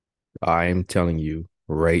I'm telling you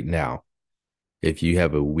right now, if you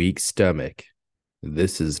have a weak stomach,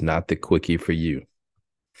 this is not the quickie for you.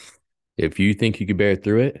 If you think you can bear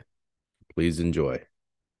through it, please enjoy.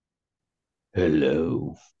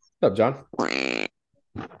 Hello. What's up, John?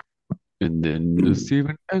 And then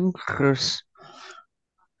Stephen and Chris,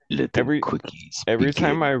 let the Every quickies every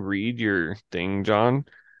time I begin. read your thing, John,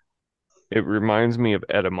 it reminds me of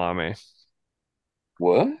edamame.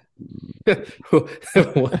 What?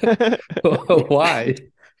 What? Why?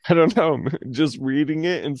 I don't know. Just reading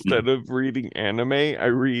it instead of reading anime, I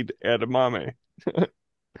read edamame. You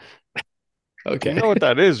know Okay. what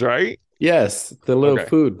that is, right? Yes, the little Okay.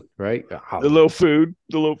 food, right? The Oh, little food,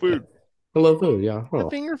 the little yeah. food, The little food, yeah. the Oh.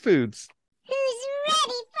 finger foods. Who's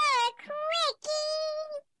ready for a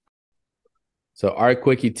quickie? So our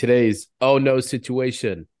quickie today's oh no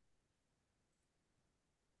situation.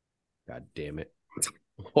 God damn it. Is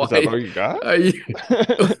that all Why you got? are you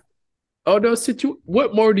oh no situation?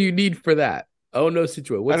 What more do you need for that? Oh no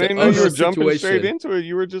situation. I What's an didn't know oh you no were jumping straight situation? into it.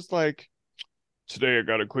 You were just like, today I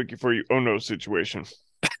got a quickie for you. Oh no, situation.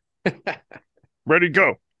 Ready,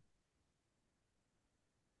 go.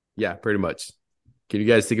 Yeah, pretty much. Can you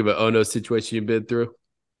guys think of an oh no situation you've been through?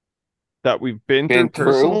 That we've been through Been through?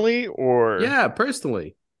 personally, or Yeah,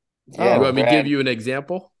 personally. Yeah, You oh, want me to give bad. you an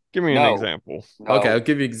example? give me an No, example. Okay, I'll no,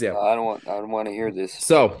 give you an no. example. I don't want to hear this.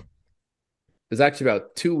 So it was actually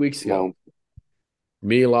about 2 weeks ago. No.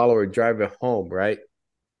 Me and Lala were driving home, right?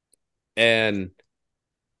 And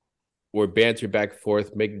we're bantering back and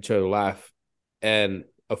forth, making each other laugh. And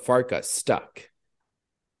a fart got stuck.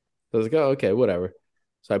 I was like, oh, okay, whatever.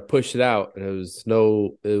 So I pushed it out and it was a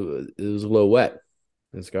little wet.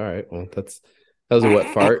 I was like, all right, well, that was a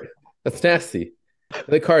wet fart. That's nasty. And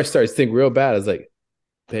the car starts thinking real bad. I was like,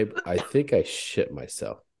 babe, I think I shit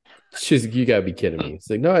myself. She's like, you gotta be kidding me. It's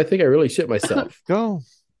like, no, I think I really shit myself. Go.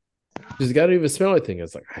 She's like, I don't even smell anything. I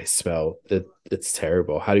was like, I smell it. It's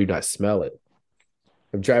terrible. How do you not smell it?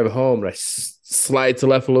 I'm driving home and I slide to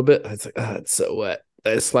left a little bit. I was like, oh, it's so wet.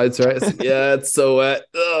 I slide to right. I was like, yeah, it's so wet.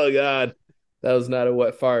 Oh God. That was not a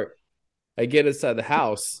wet fart. I get inside the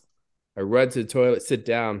house. I run to the toilet, sit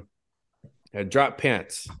down, I drop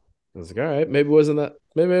pants. I was like, all right, maybe it wasn't that.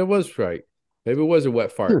 Maybe it was right. Maybe it was a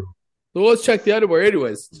wet fart. So let's check the underwear,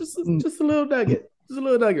 anyways. Just a little nugget. Just a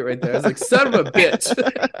little nugget right there. I was like, son of a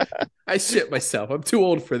bitch. I shit myself. I'm too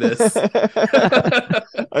old for this.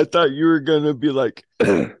 I thought you were gonna be like,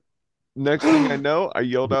 next thing I know, I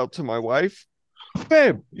yelled out to my wife,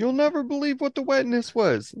 babe, you'll never believe what the wetness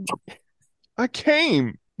was. I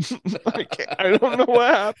came. I don't know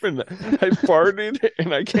what happened. I farted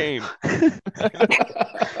and I came.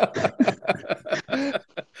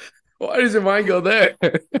 Why does your mind go there?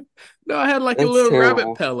 No, I had like a That's little rabbit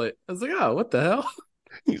terrible. pellet. I was like, oh, what the hell?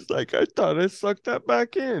 He's like, I thought I sucked that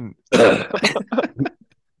back in. The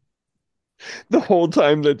whole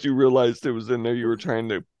time that you realized it was in there, you were trying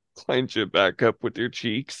to clench it back up with your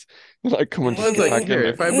cheeks. You're like, come on, I just was get like, back in here,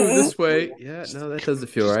 there. if I move this way, yeah, no, that doesn't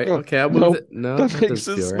feel Just right. go. Okay, I'll move No, it. No, that that makes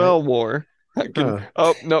doesn't it feel right. smell more. I can. Oh,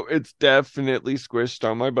 Oh no, it's definitely squished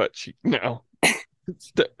on my butt cheek now.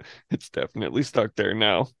 It's de- it's definitely stuck there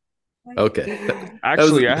now. okay. That was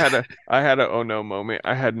Actually, I had a oh no moment.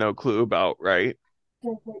 I had no clue about, right?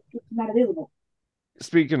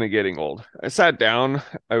 Speaking of getting old, I sat down.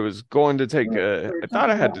 I was going to I thought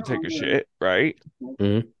I had to take a shit, right?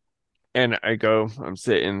 Mhm. I'm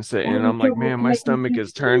sitting, and I'm like, man, my stomach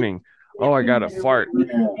is turning. Oh, I got a fart.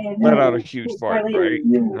 Let out a huge fart, right?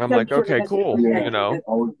 And I'm like, okay, cool.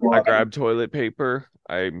 I grab toilet paper.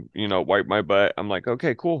 Wipe my butt. I'm like,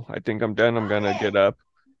 okay, cool. I think I'm done. I'm gonna get up.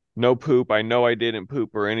 No poop. I know I didn't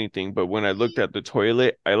poop or anything, but when I looked at the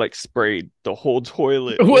toilet, I like sprayed the whole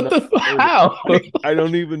toilet when What I the showed it. how? I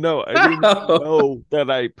don't even know. I didn't even How? know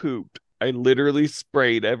that I pooped. I literally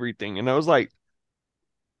sprayed everything. And I was like,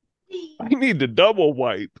 I need to double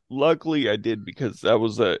wipe. Luckily I did because it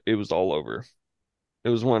was all over. It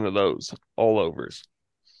was one of those all overs.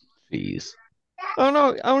 Jeez. Oh no,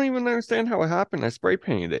 I don't even understand how it happened. I spray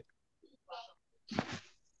painted it.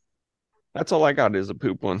 That's all I got is a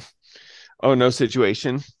poop one. Oh no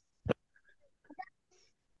situation.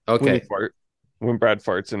 When you Okay. fart. When Brad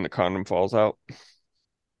farts and the condom falls out.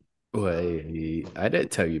 Wait, I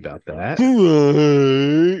didn't tell you about that.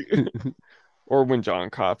 Or when John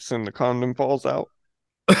coughs and the condom falls out.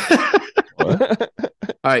 What? All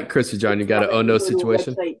right, Chris or John, you got an oh no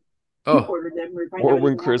situation? Oh, Or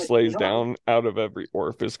when Chris lays down, out of every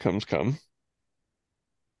orifice comes cum.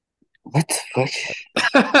 What the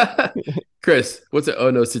fuck? Chris, what's an oh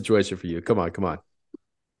no situation for you? Come on, come on.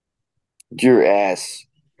 Your ass.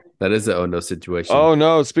 That is an oh no situation. Oh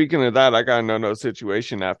no, speaking of that, I got a no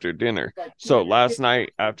situation after dinner. So last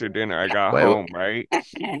night after dinner, I got Wait, home, right?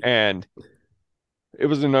 And it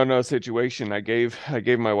was a no situation. I gave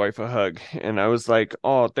my wife a hug and I was like,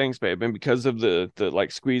 "Oh, thanks, babe." And because of the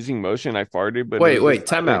like squeezing motion, I farted, but it was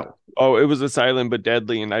time out. Oh, it was a silent but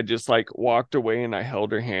deadly, and I just like walked away and I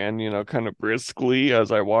held her hand, kind of briskly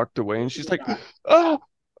as I walked away, and she's like, "Oh,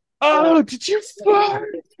 oh, did you fart?"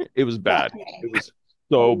 It was bad. It was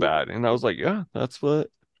so bad, and I was like, "Yeah, that's what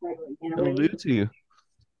it'll do to you."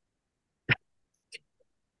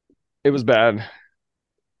 It was bad.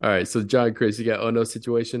 All right, so John, Chris, you got oh no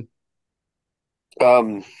situation?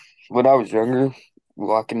 When I was younger,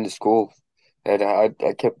 walking to school, and I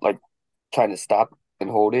kept like trying to stop and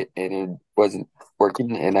hold it, and it wasn't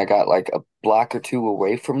working, and I got like a block or two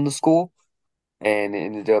away from the school, and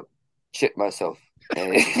ended up shitting myself.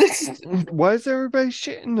 And Why is everybody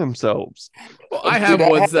shitting themselves? Well, I dude, have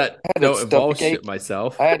ones that had a don't involve stomach ache. shit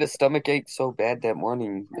myself. I had a stomach ache so bad that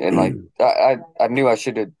morning, and like I knew I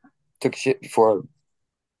should have took a shit before I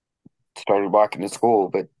started walking to school,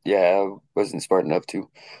 but yeah, I wasn't smart enough to,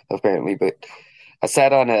 apparently. But I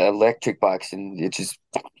sat on an electric box, and it just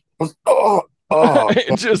was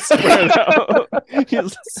It just spread out.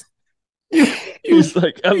 He's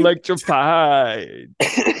like electrified.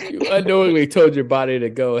 You unknowingly told your body to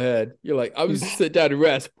go ahead. You're like, I'm just sit down and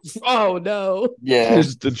rest. Oh no. yeah,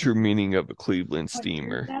 Here's the true meaning of a Cleveland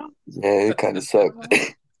steamer. yeah, it kind of sucked.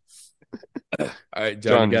 All right,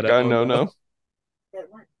 John, John, you got no.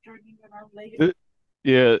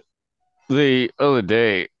 Yeah, the other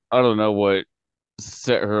day, I don't know what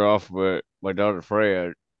set her off, but my daughter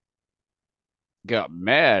Freya got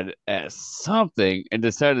mad at something and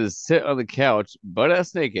decided to sit on the couch, butt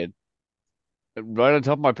ass naked, right on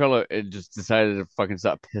top of my pillow, and just decided to fucking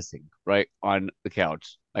stop pissing right on the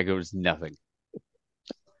couch like it was nothing.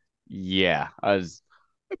 Yeah, I was.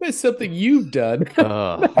 It's something you've done. I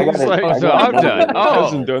got He's it. like, I so got I'm another done. one. I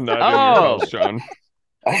hasn't done that in your house, John.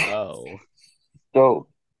 Oh. So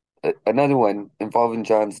another one involving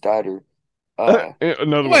John's daughter.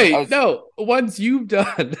 Another one. Wait, no, ones you've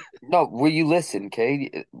done. No, will you listen,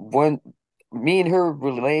 okay? Me and her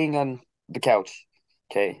were laying on the couch,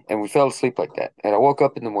 okay, and we fell asleep like that. And I woke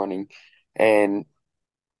up in the morning, and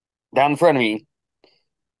down in front of me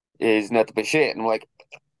is nothing but shit. And I'm like,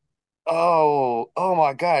 oh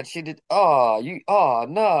my God, she did. Oh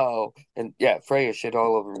no, and yeah, Freya shit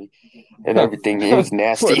all over me and everything. It was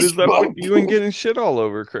nasty. What as is up fuck. with you and getting shit all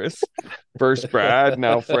over, Chris? First Brad,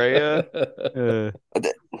 now Freya.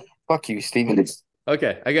 Fuck you, Steven.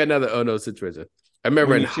 Okay, I got another oh no situation. I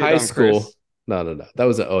remember When in you shit high on school. Chris. No. That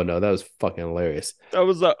was an oh no. That was fucking hilarious. That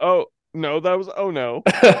was oh no.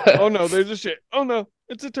 Oh no, there's a shit. Oh no,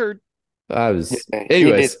 it's a turd. I was. Yeah,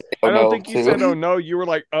 Anyways, I don't no, think you too. said oh no. You were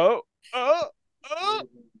like oh.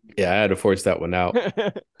 yeah, I had to force that one out.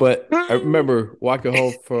 But I remember walking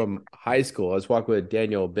home from high school. I was walking with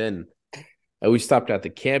Daniel and Ben, and we stopped at the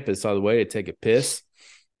campus on the way to take a piss.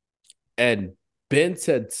 And Ben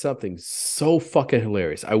said something so fucking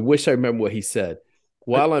hilarious. I wish I remember what he said.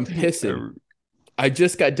 While I'm pissing, I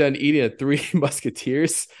just got done eating a Three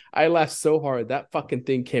Musketeers. I laughed so hard that fucking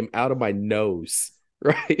thing came out of my nose.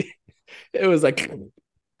 Right? It was like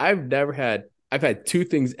I've had two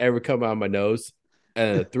things ever come out of my nose,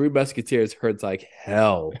 and the Three Musketeers hurts like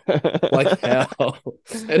hell. Like hell.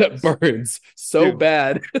 And it burns so Dude.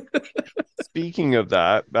 bad. Speaking of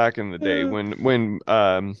that, back in the day when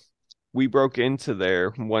we broke into there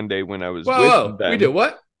one day when I was Whoa, with them. we did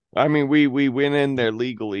what? I mean, we went in there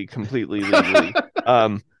completely legally.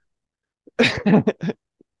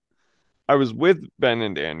 I was with Ben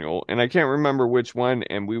and Daniel, and I can't remember which one.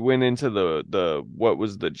 And we went into the what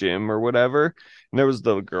was the gym or whatever, and there was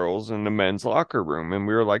the girls in the men's locker room, and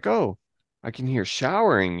we were like, "Oh, I can hear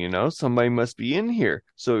showering. Somebody must be in here."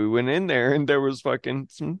 So we went in there, and there was fucking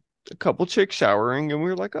a couple chicks showering, and we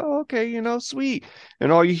were like, "Oh, okay, sweet."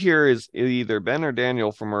 And all you hear is either Ben or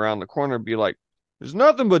Daniel from around the corner be like, "There's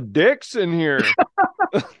nothing but dicks in here."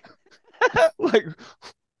 Like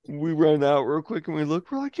we run out real quick and we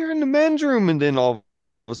look, we're like, "You're in the men's room," and then all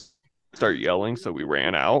of us start yelling, so we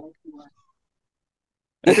ran out.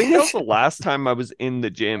 I think that was the last time I was in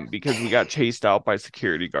the gym because we got chased out by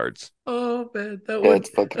security guards. Oh man,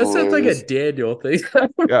 that sounds sounds like a Daniel thing.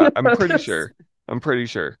 Yeah, I'm pretty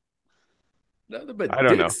sure. Nothing but I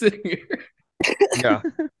don't know. dicks in here. Yeah.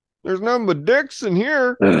 There's nothing but dicks in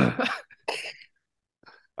here.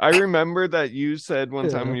 I remember that you said one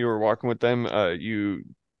time when you were walking with them,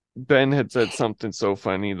 Ben had said something so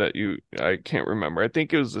funny that I can't remember. I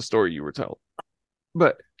think it was the story you were telling,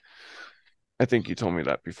 but I think you told me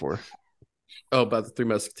that before. Oh, about the Three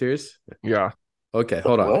Musketeers? Yeah. Okay,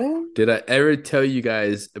 hold on. What? Did I ever tell you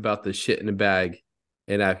guys about the shit in a bag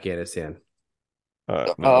in Afghanistan?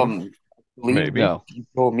 No. Believe Maybe. No. you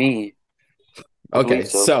told me. I Okay, believe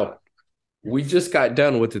so. so we just got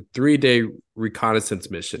done with a 3-day reconnaissance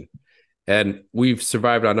mission, and we've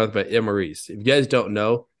survived on nothing but MREs. If you guys don't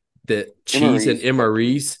know, that cheese and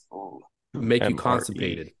MREs Oh, make you MRE.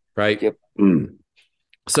 constipated, right? Yep.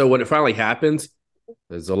 So when it finally happens,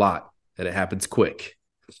 there's a lot, and it happens quick.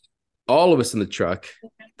 All of us in the truck,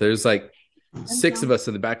 there's like 6 of us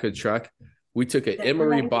in the back of the truck. We took an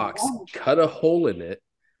MRE box, cut a hole in it,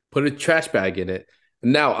 put a trash bag in it.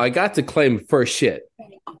 Now I got to claim first shit.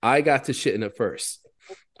 I got to shit in it first.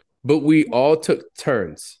 But we all took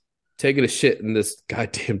turns taking a shit in this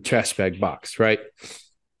goddamn trash bag box, right?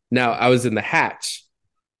 Now I was in the hatch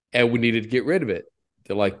and we needed to get rid of it.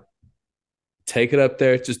 They're like, take it up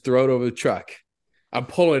there, just throw it over the truck. I'm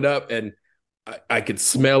pulling it up and I could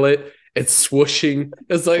smell it. It's swooshing.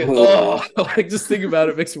 It's like, oh, like just think about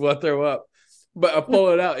it makes me want to throw up. But I pull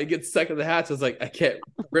it out, it gets stuck in the hatch. I was like, I can't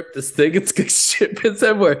rip this thing. It's gonna shit pins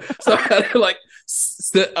everywhere. So I had to like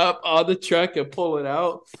sit up on the truck and pull it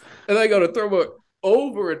out. And I go to throw it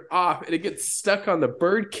over and off, and it gets stuck on the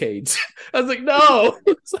bird cage. I was like, no.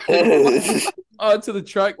 So onto the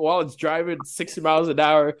truck while it's driving 60 miles an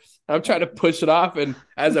hour. I'm trying to push it off, and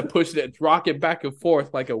as I push it, it's rocking back and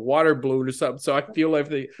forth like a water balloon or something. So I feel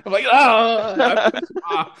everything. I'm like, I push it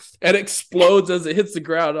off, and it explodes as it hits the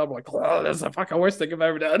ground. I'm like, oh, that's the fucking worst thing I've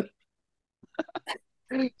ever done.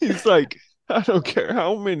 He's like, I don't care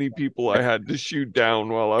how many people I had to shoot down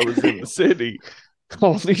while I was in the city.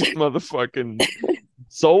 All these motherfucking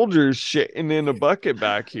soldiers shitting in a bucket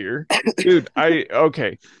back here. Dude,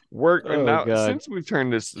 work Oh, now. God. Since we've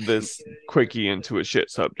turned this quickie into a shit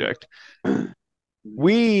subject,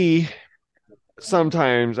 we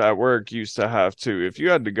sometimes at work used to have to, if you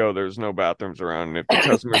had to go, there's no bathrooms around, and if the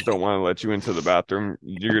customers don't want to let you into the bathroom,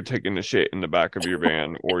 you're taking a shit in the back of your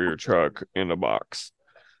van or your truck in a box.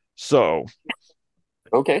 So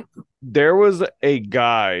okay. there was a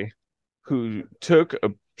guy who took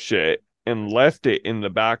a shit and left it in the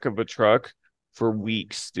back of a truck for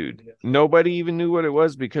weeks, dude. Nobody even knew what it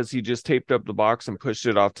was because he just taped up the box and pushed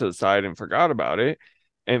it off to the side and forgot about it.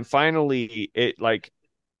 And finally, it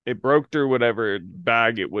broke through whatever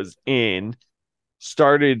bag it was in,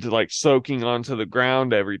 started like soaking onto the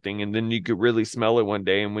ground, everything, and then you could really smell it one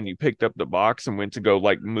day. And when you picked up the box and went to go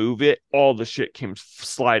like move it, all the shit came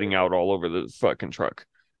sliding out all over the fucking truck.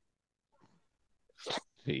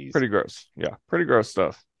 Jeez. Pretty gross. Yeah, pretty gross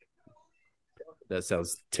stuff. That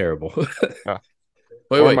sounds terrible. Yeah.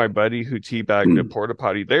 Wait. My buddy who teabagged a porta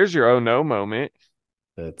potty. There's your oh no moment.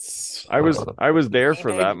 That's I was there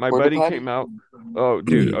for that. My Porta buddy potty? came out. Oh,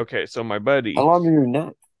 dude. Okay, so my buddy, How long are your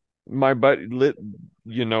nuts?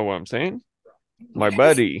 you know what I'm saying? My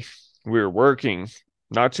buddy, we were working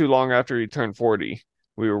not too long after he turned 40.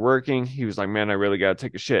 We were working. He was like, man, I really got to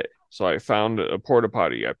take a shit. So I found a porta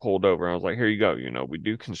potty. I pulled over and I was like, here you go. You know, we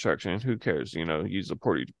do construction. Who cares? You know, use the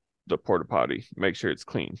porta potty. Make sure it's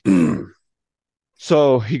clean.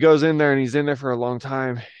 So he goes in there and he's in there for a long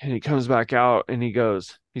time and he comes back out and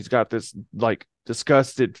he's got this like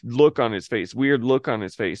disgusted look on his face, weird look on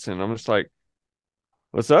his face. And I'm just like,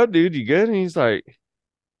 what's up, dude? You good? And he's like,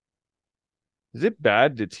 is it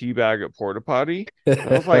bad to teabag a porta potty? And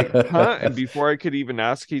I was like, huh? And before I could even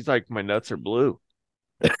ask, he's like, my nuts are blue.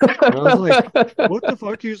 And I was like, what the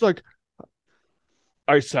fuck? He was like,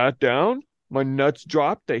 I sat down, my nuts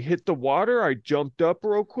dropped, they hit the water, I jumped up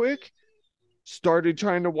real quick, started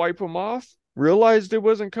trying to wipe them off, realized it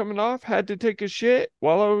wasn't coming off, had to take a shit.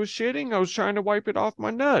 While I was shitting, I was trying to wipe it off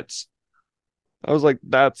my nuts. I was like,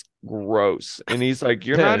 that's gross. And he's like,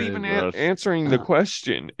 you're not even answering the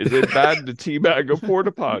question. Is it bad to teabag a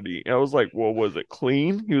porta potty? And I was like, well, was it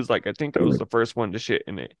clean? He was like, I think I was the first one to shit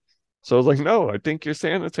in it. So I was like, no, I think you're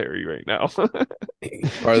sanitary right now.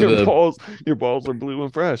 Your balls are blue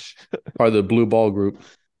and fresh. Are the blue ball group.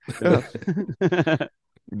 Yeah.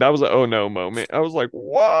 That was an oh no moment. I was like,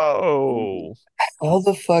 whoa. How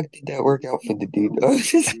the fuck did that work out for the dude?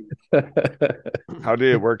 How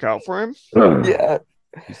did it work out for him? Yeah.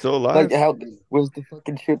 He's still alive. Like, how was the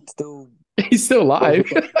fucking shit still? He's still alive.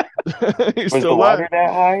 He's Was still the water alive.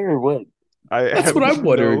 that high or what? That's what I'm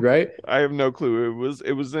wondering, right? I have no clue.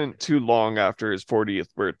 It wasn't too long after his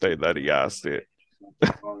 40th birthday that he asked it.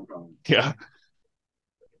 Yeah.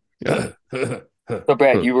 So,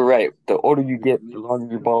 Brad, you were right. The older you get, the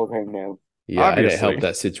longer your balls hang out. Yeah, I didn't Obviously. help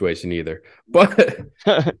that situation either. But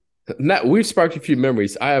now we've sparked a few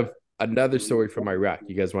memories. I have another story from Iraq.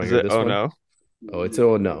 You guys want to hear this one? No. Oh, it's a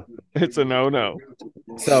oh no. It's a no.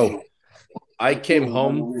 So I came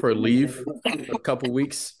home for leave a couple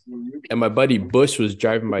weeks, and my buddy Bush was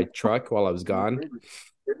driving my truck while I was gone.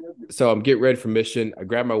 So I'm getting ready for mission. I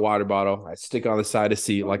grab my water bottle. I stick it on the side of the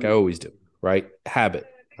seat like I always do, right? Habit.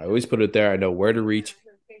 I always put it there. I know where to reach.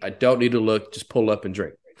 I don't need to look. Just pull up and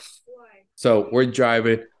drink. So we're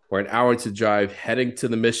driving. We're an hour into drive, heading to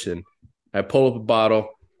the mission. I pull up a bottle,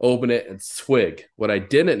 open it, and swig. What I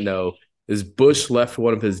didn't know is Bush left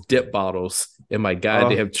one of his dip bottles in my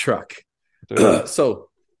goddamn truck. So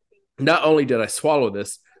not only did I swallow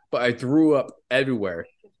this, but I threw up everywhere.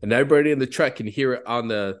 And everybody in the truck can hear it on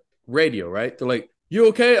the radio, right? They're like, "You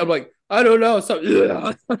okay?" I'm like, "I don't know." So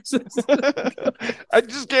I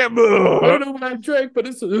just can't move. I don't know what I drank, but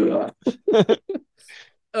it's. I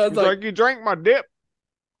was like, you drank my dip.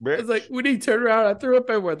 I was like, we need to turn around. I threw up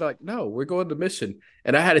everywhere. They're like, "No, we're going to mission."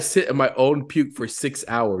 And I had to sit in my own puke for 6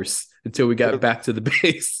 hours until we got back to the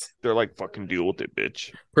base. They're like, fucking deal with it,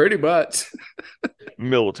 bitch. Pretty much.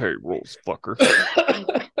 Military rules, fucker.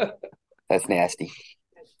 That's nasty.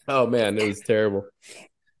 Oh, man, it was terrible.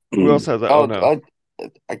 Who else has that? Oh, no.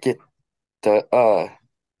 I get the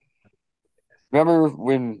remember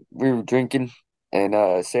when we were drinking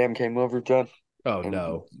and Sam came over, John? Oh,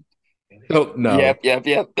 no. Oh, no. Yep.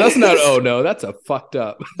 That's not, oh, no. That's a fucked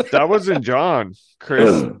up. That wasn't John,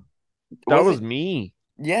 Chris. That was me.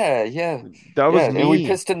 Yeah. That was me. And we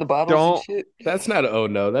pissed in the bottles and shit. That's not an oh,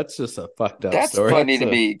 no. That's just a fucked up That's story. funny to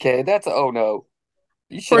me, okay? That's a oh, no.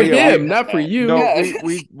 For him, not for you. No, Yeah.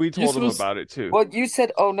 we told him about it, too. Well, you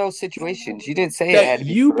said oh, no situations. You didn't say That it had to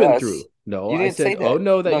be you've for been us. through. No, You I didn't say said, that. oh,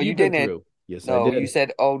 no, that No, you've you been didn't. through. Yes, No, I did. you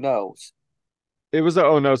said oh, no. It was an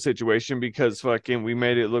oh no situation because fucking we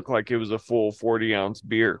made it look like it was a full 40-ounce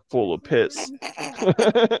beer full of piss.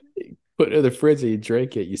 Put it in the fridge and you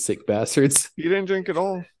drank it, you sick bastards. You didn't drink it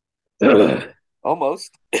all.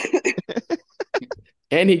 Almost.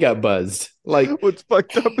 And he got buzzed. Like, What's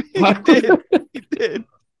fucked up? He did.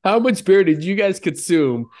 How much beer did you guys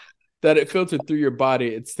consume that it filtered through your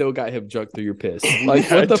body and still got him drunk through your piss?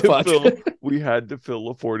 Like, what the fuck? We had to fill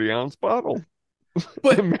a 40-ounce bottle.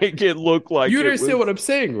 But to make it look like you understand what I'm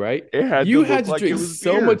saying, right? You had to drink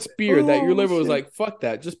so much beer that your liver was like, "Fuck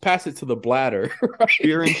that! Just pass it to the bladder." Right?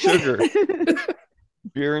 Beer and sugar.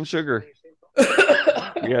 Beer and sugar.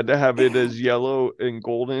 We had to have it as yellow and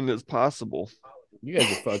golden as possible. You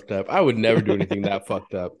guys are fucked up. I would never do anything that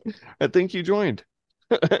fucked up. I think you joined.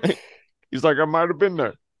 He's like, I might have been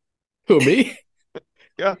there. Who, me?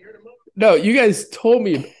 Yeah. No, you guys told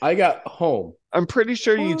me I got home. I'm pretty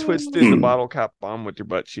sure you twisted the bottle cap on with your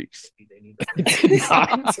butt cheeks. I did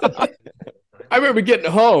not. I remember getting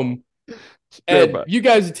home and you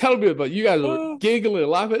guys are telling me about you guys were giggling,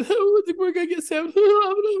 laughing. Oh, we're gonna get Sam.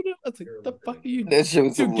 I was like, what the fuck are you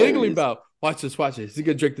giggling about? Watch this. He's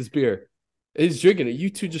gonna drink this beer. And he's drinking it. You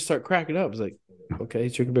two just start cracking up. It's like, okay,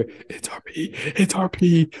 he's drinking beer. It's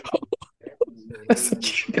RP.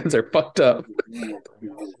 You guys are fucked up.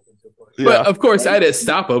 Yeah. But of course, I didn't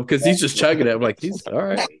stop him because he's just chugging it. I'm like, he's all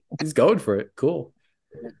right. He's going for it. Cool.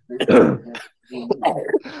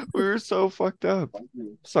 We were so fucked up.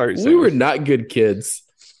 Sorry, Sam. We were not good kids.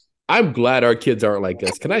 I'm glad our kids aren't like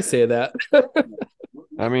us. Can I say that?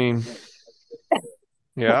 I mean,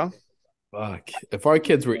 yeah. Fuck. If our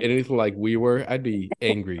kids were anything like we were, I'd be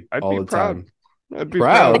angry all the time. I'd be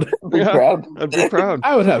proud. Proud. I'd be proud.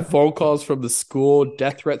 I would have phone calls from the school,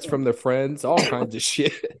 death threats from their friends, all kinds of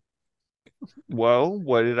shit. Well,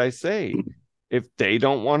 what did I say? If they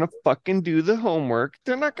don't want to fucking do the homework,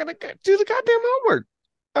 they're not going to do the goddamn homework.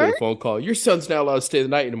 Get a phone call. Your son's not allowed to stay the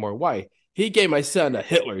night anymore. Why? He gave my son a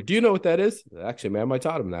Hitler. Do you know what that is? Actually, ma'am, I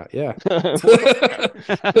taught him that. Yeah.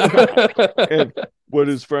 And what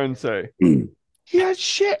does friend say? He has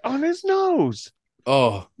shit on his nose.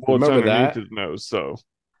 Oh, well, remember it's that? His nose, so.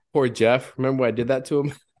 Poor Jeff. Remember when I did that to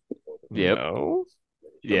him? Yep. No.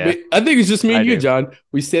 Yeah. I think it's just me and you, John.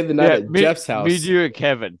 We stayed the night at Jeff's house. Me, you, and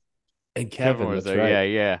Kevin. And Kevin was there.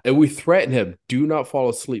 Right. Yeah. And we threatened him, do not fall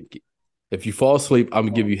asleep. If you fall asleep, I'm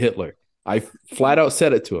going to give you Hitler. I flat out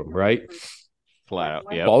said it to him, right? Flat out,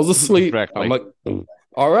 yeah. Falls asleep. Correctly. I'm like,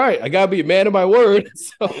 all right, I got to be a man of my word.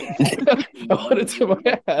 So I put it to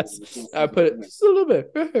my ass. I put it just a little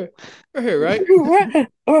bit right here, right?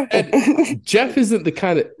 And Jeff isn't the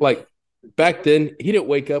kind of, like, back then, he didn't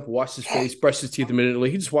wake up, wash his face, brush his teeth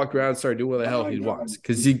immediately. He just walked around and started doing what the hell he wants.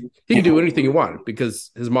 Because he could do anything he wanted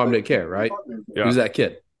because his mom didn't care, right? Yeah. He was that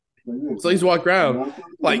kid. So he's walking around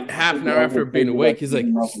like half an hour after being awake. He's like,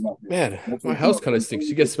 man, my house kind of stinks.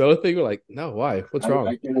 You guys smell anything? We're like, no, why? What's wrong?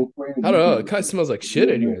 I don't know. It kind of smells like shit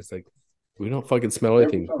in here. It's like, we don't fucking smell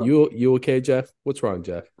anything. You okay, Jeff? What's wrong,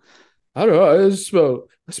 Jeff? I don't know. I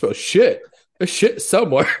smell shit. a shit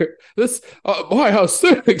somewhere. This my house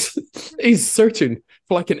stinks. He's searching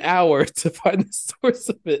for like an hour to find the source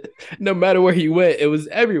of it. No matter where he went, it was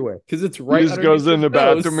everywhere because it's right. He just goes in the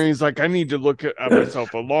nose. bathroom and he's like, I need to look at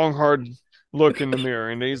myself a long, hard look in the mirror.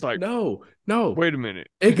 And he's like, no, wait a minute.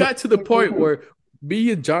 It got to the point where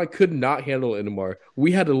me and John could not handle it anymore.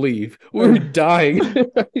 We had to leave. We were dying.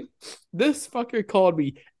 This fucker called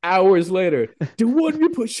me hours later. Do you want me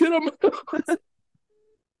to put shit on my house?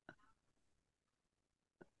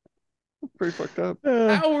 Pretty fucked up.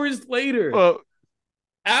 Hours later. Well,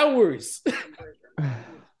 hours.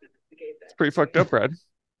 It's pretty fucked up, Brad.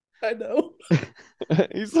 I know.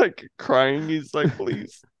 He's like crying. He's like,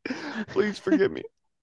 please forgive me.